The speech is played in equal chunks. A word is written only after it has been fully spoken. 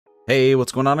Hey,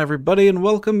 what's going on everybody, and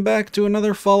welcome back to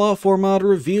another Fallout 4 mod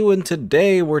review, and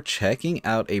today we're checking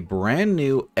out a brand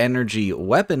new energy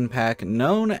weapon pack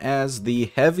known as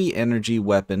the Heavy Energy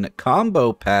Weapon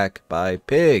Combo Pack by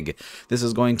Pig. This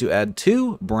is going to add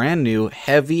two brand new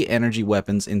heavy energy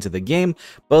weapons into the game,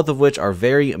 both of which are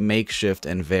very makeshift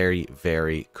and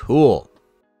very cool.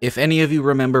 If any of you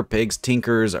remember Pig's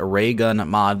Tinker's ray gun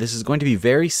mod, this is going to be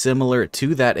very similar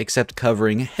to that except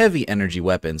covering heavy energy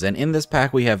weapons. And in this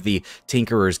pack we have the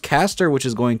Tinkerer's Caster, which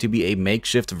is going to be a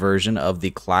makeshift version of the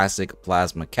classic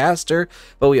plasma caster,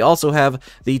 but we also have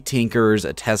the Tinkerer's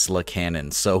Tesla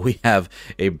cannon. So we have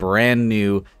a brand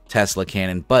new Tesla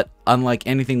cannon, but unlike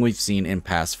anything we've seen in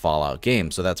past Fallout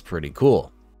games, so that's pretty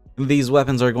cool. These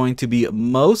weapons are going to be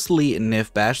mostly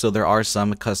NIF bash, so there are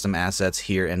some custom assets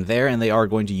here and there, and they are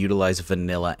going to utilize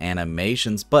vanilla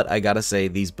animations, but I gotta say,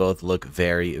 these both look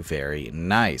very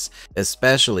nice.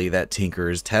 Especially that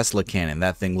Tinkerer's Tesla cannon.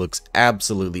 That thing looks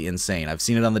absolutely insane. I've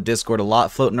seen it on the Discord a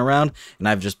lot floating around, and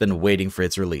I've just been waiting for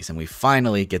its release, and we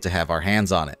finally get to have our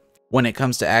hands on it. When it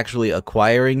comes to actually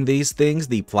acquiring these things,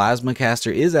 the Plasma Caster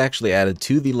is actually added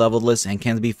to the level list and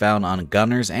can be found on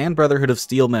Gunners and Brotherhood of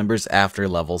Steel members after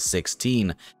level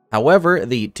 16. However,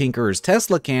 the Tinkerer's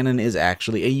Tesla Cannon is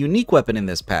actually a unique weapon in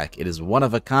this pack. It is one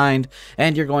of a kind,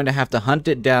 and you're going to have to hunt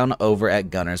it down over at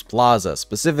Gunners Plaza.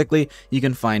 Specifically, you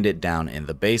can find it down in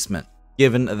the basement.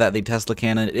 Given that the Tesla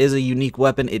Cannon is a unique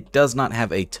weapon, it does not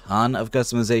have a ton of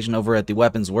customization over at the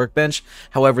weapons workbench.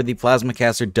 However, the Plasma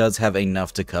Caster does have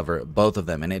enough to cover both of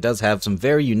them, and it does have some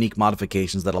very unique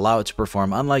modifications that allow it to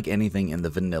perform unlike anything in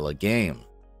the vanilla game.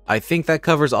 I think that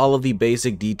covers all of the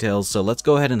basic details, so let's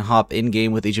go ahead and hop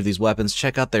in-game with each of these weapons,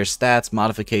 check out their stats,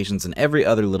 modifications, and every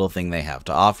other little thing they have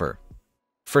to offer.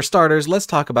 For starters, let's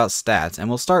talk about stats, and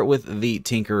we'll start with the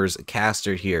Tinkerer's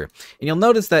Caster here. And you'll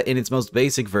notice that in its most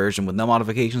basic version with no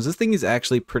modifications, this thing is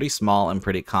actually pretty small and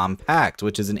pretty compact,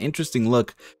 which is an interesting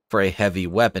look for a heavy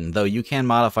weapon, though you can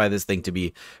modify this thing to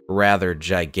be rather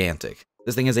gigantic.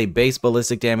 This thing has a base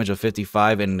ballistic damage of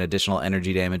 55 and an additional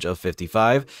energy damage of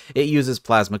 55. It uses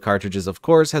plasma cartridges, of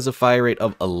course, has a fire rate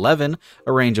of 11,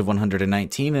 a range of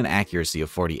 119, an accuracy of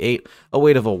 48, a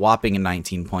weight of a whopping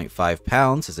 19.5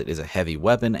 pounds, as it is a heavy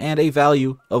weapon, and a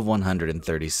value of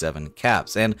 137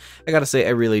 caps. And I gotta say, I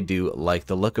really do like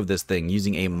the look of this thing.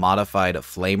 Using a modified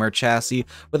flamer chassis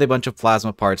with a bunch of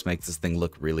plasma parts makes this thing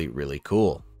look really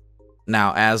cool.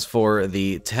 Now, as for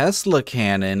the Tesla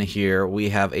cannon here, we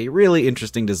have a really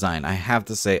interesting design. I have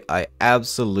to say, I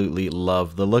absolutely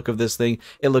love the look of this thing.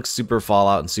 It looks super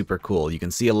Fallout and super cool. You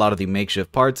can see a lot of the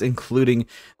makeshift parts, including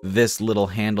this little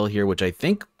handle here, which I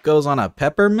think goes on a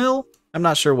pepper mill. I'm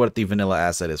not sure what the vanilla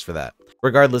asset is for that.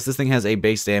 Regardless, this thing has a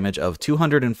base damage of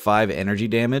 205 energy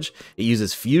damage. It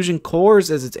uses fusion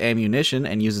cores as its ammunition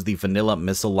and uses the vanilla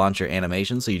missile launcher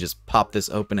animation, so you just pop this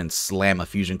open and slam a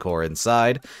fusion core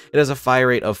inside. It has a fire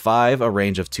rate of 5, a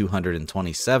range of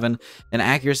 227, an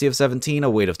accuracy of 17, a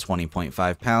weight of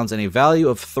 20.5 pounds, and a value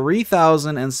of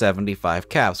 3,075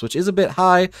 caps, which is a bit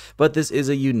high, but this is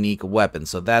a unique weapon,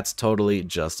 so that's totally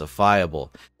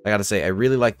justifiable. I gotta say, I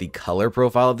really like the color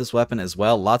profile of this weapon as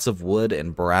well. Lots of wood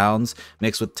and browns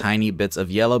mixed with tiny bits of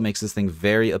yellow makes this thing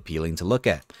very appealing to look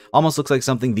at. Almost looks like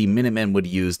something the Minutemen would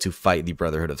use to fight the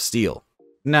Brotherhood of Steel.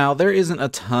 Now, there isn't a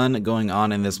ton going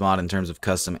on in this mod in terms of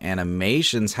custom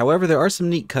animations. However, there are some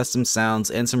neat custom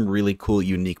sounds and some really cool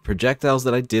unique projectiles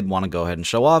that I did want to go ahead and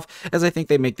show off, as I think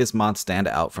they make this mod stand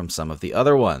out from some of the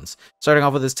other ones. Starting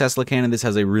off with this Tesla cannon, this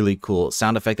has a really cool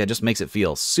sound effect that just makes it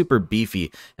feel super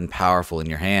beefy and powerful in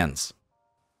your hands.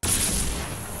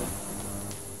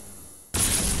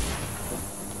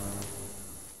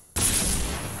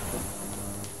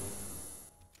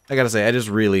 I gotta say, I just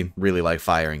really like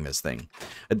firing this thing.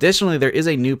 Additionally, there is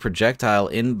a new projectile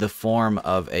in the form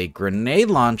of a grenade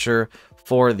launcher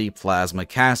for the Plasma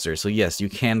Caster. So yes, you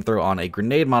can throw on a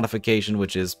grenade modification,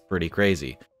 which is pretty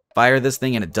crazy. Fire this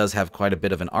thing, and it does have quite a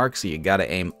bit of an arc, so you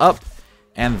gotta aim up,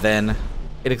 and then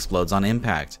it explodes on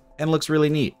impact, and looks really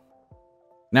neat.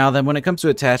 Now then, when it comes to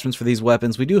attachments for these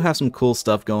weapons, we do have some cool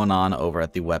stuff going on over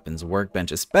at the weapons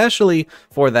workbench, especially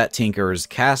for that Tinkerer's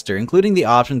Caster, including the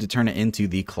option to turn it into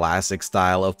the classic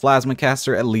style of Plasma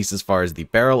Caster, at least as far as the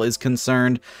barrel is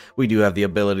concerned. We do have the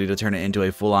ability to turn it into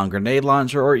a full-on grenade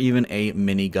launcher or even a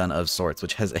minigun of sorts,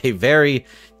 which has a very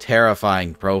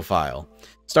terrifying profile.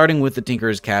 Starting with the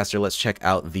Tinkerer's Caster, let's check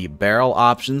out the barrel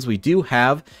options. We do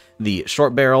have the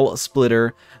short barrel,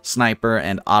 splitter, sniper,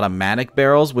 and automatic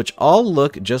barrels, which all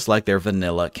look just like their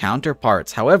vanilla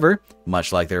counterparts. However,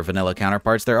 much like their vanilla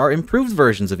counterparts, there are improved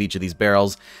versions of each of these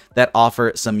barrels that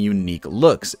offer some unique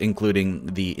looks, including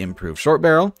the improved short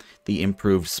barrel, the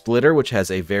improved splitter, which has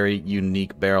a very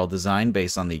unique barrel design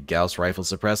based on the Gauss rifle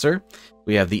suppressor.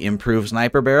 We have the improved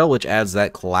sniper barrel, which adds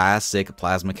that classic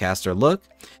plasma caster look,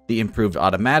 the improved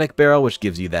automatic barrel, which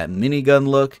gives you that minigun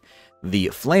look, the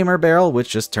flamer barrel, which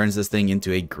just turns this thing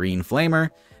into a green flamer,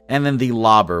 and then the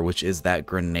lobber, which is that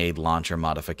grenade launcher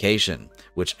modification,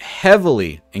 which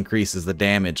heavily increases the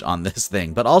damage on this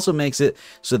thing, but also makes it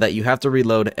so that you have to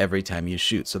reload every time you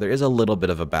shoot. So there is a little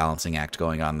bit of a balancing act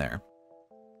going on there.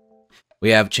 We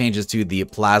have changes to the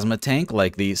plasma tank,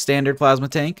 like the standard plasma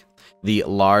tank, the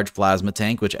large plasma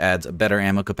tank, which adds better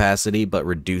ammo capacity but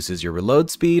reduces your reload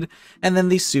speed, and then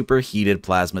the superheated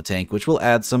plasma tank, which will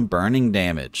add some burning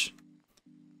damage.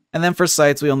 And then for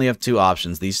sights, we only have two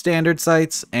options, the standard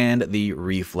sights and the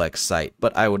reflex sight.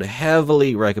 But I would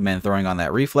heavily recommend throwing on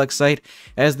that reflex sight,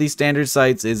 as the standard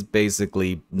sights is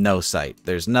basically no sight.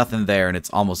 There's nothing there and it's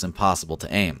almost impossible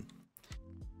to aim.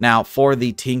 Now, for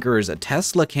the Tinkerer's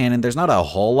Tesla cannon, there's not a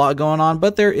whole lot going on,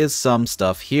 but there is some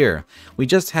stuff here. We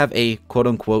just have a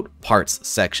quote-unquote parts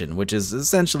section, which is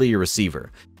essentially your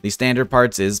receiver. The standard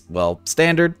parts is, well,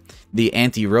 standard. The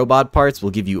anti-robot parts will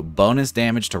give you bonus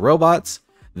damage to robots.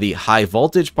 The high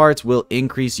voltage parts will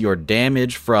increase your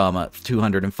damage from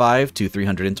 205 to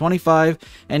 325,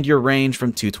 and your range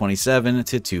from 227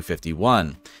 to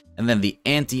 251. And then the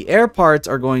anti-air parts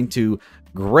are going to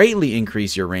greatly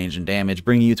increase your range and damage,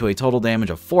 bringing you to a total damage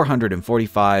of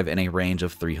 445 and a range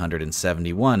of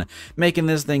 371, making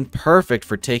this thing perfect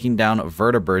for taking down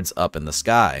vertebrates up in the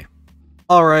sky.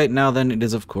 Alright, now then it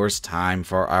is of course time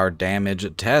for our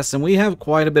damage tests, and we have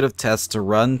quite a bit of tests to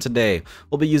run today.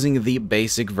 We'll be using the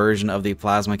basic version of the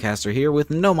plasma caster here with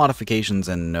no modifications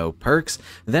and no perks,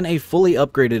 then a fully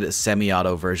upgraded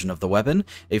semi-auto version of the weapon,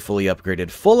 a fully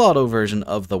upgraded full auto version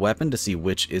of the weapon to see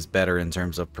which is better in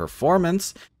terms of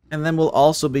performance, and then we'll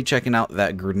also be checking out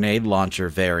that grenade launcher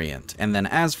variant. And then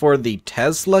as for the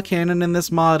Tesla cannon in this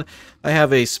mod, I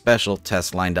have a special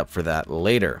test lined up for that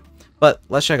later. But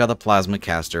let's check out the plasma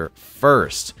caster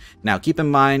first. Now keep in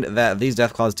mind that these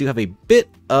Deathclaws do have a bit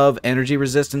of energy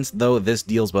resistance, though this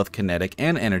deals both kinetic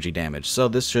and energy damage, so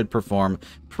this should perform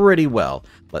pretty well.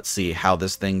 Let's see how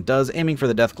this thing does, aiming for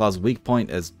the Deathclaw's weak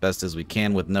point as best as we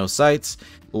can with no sights.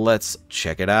 Let's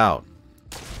check it out.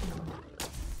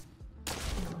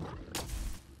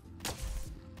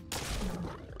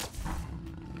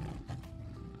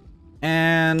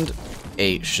 And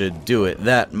 8 should do it.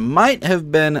 That might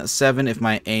have been 7 if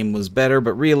my aim was better,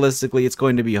 but realistically it's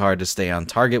going to be hard to stay on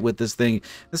target with this thing,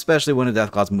 especially when a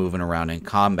Deathclaw's moving around in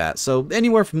combat. So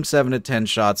anywhere from 7 to 10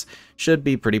 shots should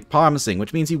be pretty promising,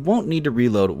 which means you won't need to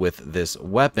reload with this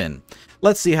weapon.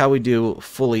 Let's see how we do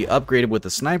fully upgraded with the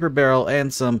sniper barrel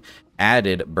and some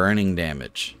added burning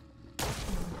damage.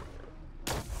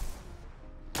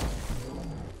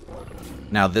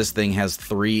 Now this thing has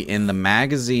 3 in the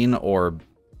magazine, or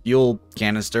fuel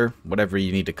canister, whatever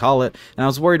you need to call it, and I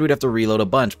was worried we'd have to reload a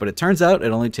bunch, but it turns out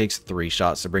it only takes 3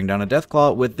 shots to bring down a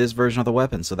Deathclaw with this version of the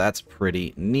weapon, so that's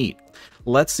pretty neat.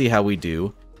 Let's see how we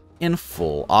do in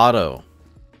full auto.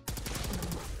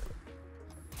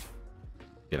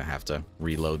 Gonna have to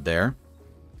reload there.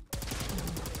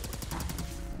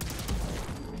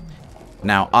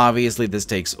 Now, obviously, this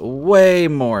takes way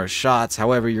more shots.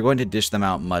 However, you're going to dish them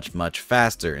out much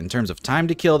faster. In terms of time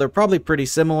to kill, they're probably pretty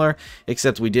similar,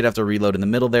 except we did have to reload in the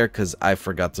middle there because I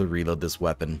forgot to reload this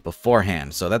weapon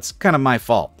beforehand. So that's kind of my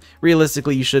fault.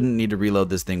 Realistically, you shouldn't need to reload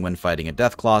this thing when fighting a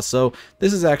Deathclaw, so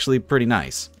this is actually pretty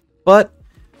nice. But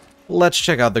let's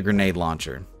check out the grenade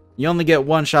launcher. You only get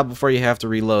 1 shot before you have to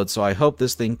reload, so I hope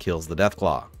this thing kills the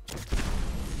Deathclaw.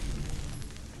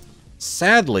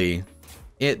 Sadly,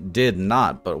 it did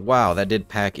not, but wow, that did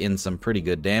pack in some pretty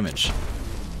good damage.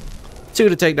 2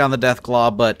 to take down the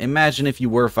Deathclaw, but imagine if you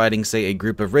were fighting, say, a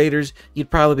group of raiders, you'd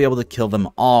probably be able to kill them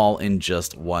all in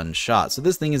just 1 shot. So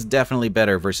this thing is definitely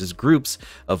better versus groups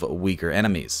of weaker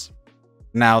enemies.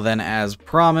 Now then, as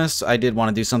promised, I did want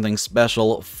to do something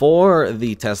special for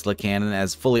the Tesla cannon,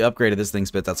 as fully upgraded this thing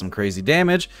spits out some crazy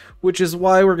damage, which is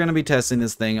why we're going to be testing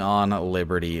this thing on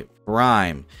Liberty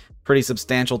Prime. Pretty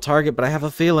substantial target, but I have a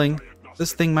feeling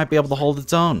this thing might be able to hold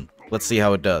its own. Let's see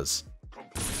how it does.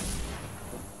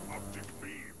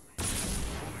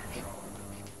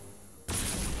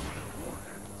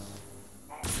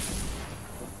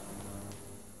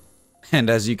 And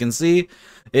as you can see,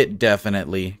 It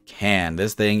definitely can.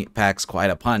 This thing packs quite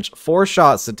a punch. 4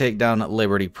 shots to take down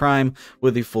Liberty Prime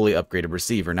with the fully upgraded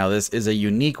receiver. Now, this is a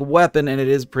unique weapon, and it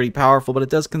is pretty powerful, but it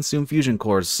does consume fusion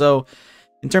cores, so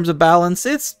in terms of balance,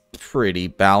 it's pretty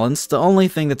balanced. The only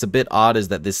thing that's a bit odd is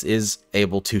that this is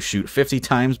able to shoot 50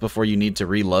 times before you need to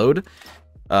reload,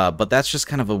 but that's just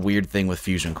kind of a weird thing with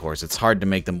fusion cores. It's hard to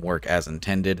make them work as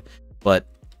intended, but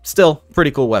still,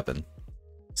 pretty cool weapon.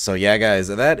 So yeah, guys,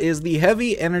 that is the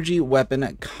Heavy Energy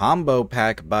Weapon Combo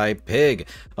Pack by Pig.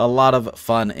 A lot of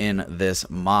fun in this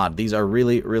mod. These are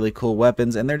really, really cool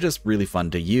weapons, and they're just really fun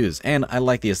to use, and I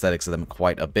like the aesthetics of them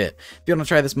quite a bit. If you want to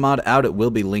try this mod out, it will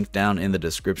be linked down in the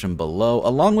description below,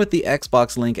 along with the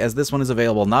Xbox link, as this one is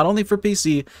available not only for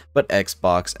PC, but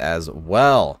Xbox as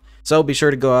well. So be sure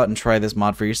to go out and try this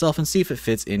mod for yourself and see if it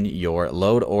fits in your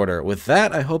load order. With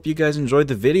that, I hope you guys enjoyed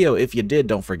the video. If you did,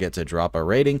 don't forget to drop a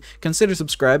rating. Consider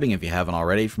subscribing if you haven't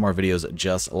already for more videos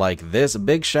just like this. A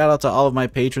big shout out to all of my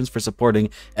patrons for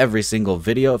supporting every single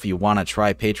video. If you want to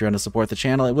try Patreon to support the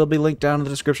channel, it will be linked down in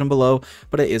the description below,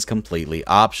 but it is completely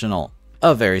optional.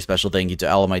 A very special thank you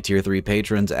to all of my Tier 3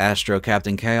 patrons: Astro,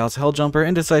 Captain Chaos, Helljumper,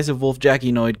 Indecisive Wolf,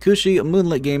 Jackie Noid, Kushi,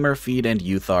 Moonlit Gamer, Feed, and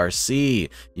YouthRC.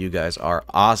 You guys are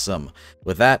awesome.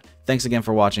 With that, thanks again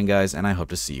for watching, guys, and I hope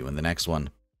to see you in the next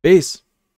one. Peace!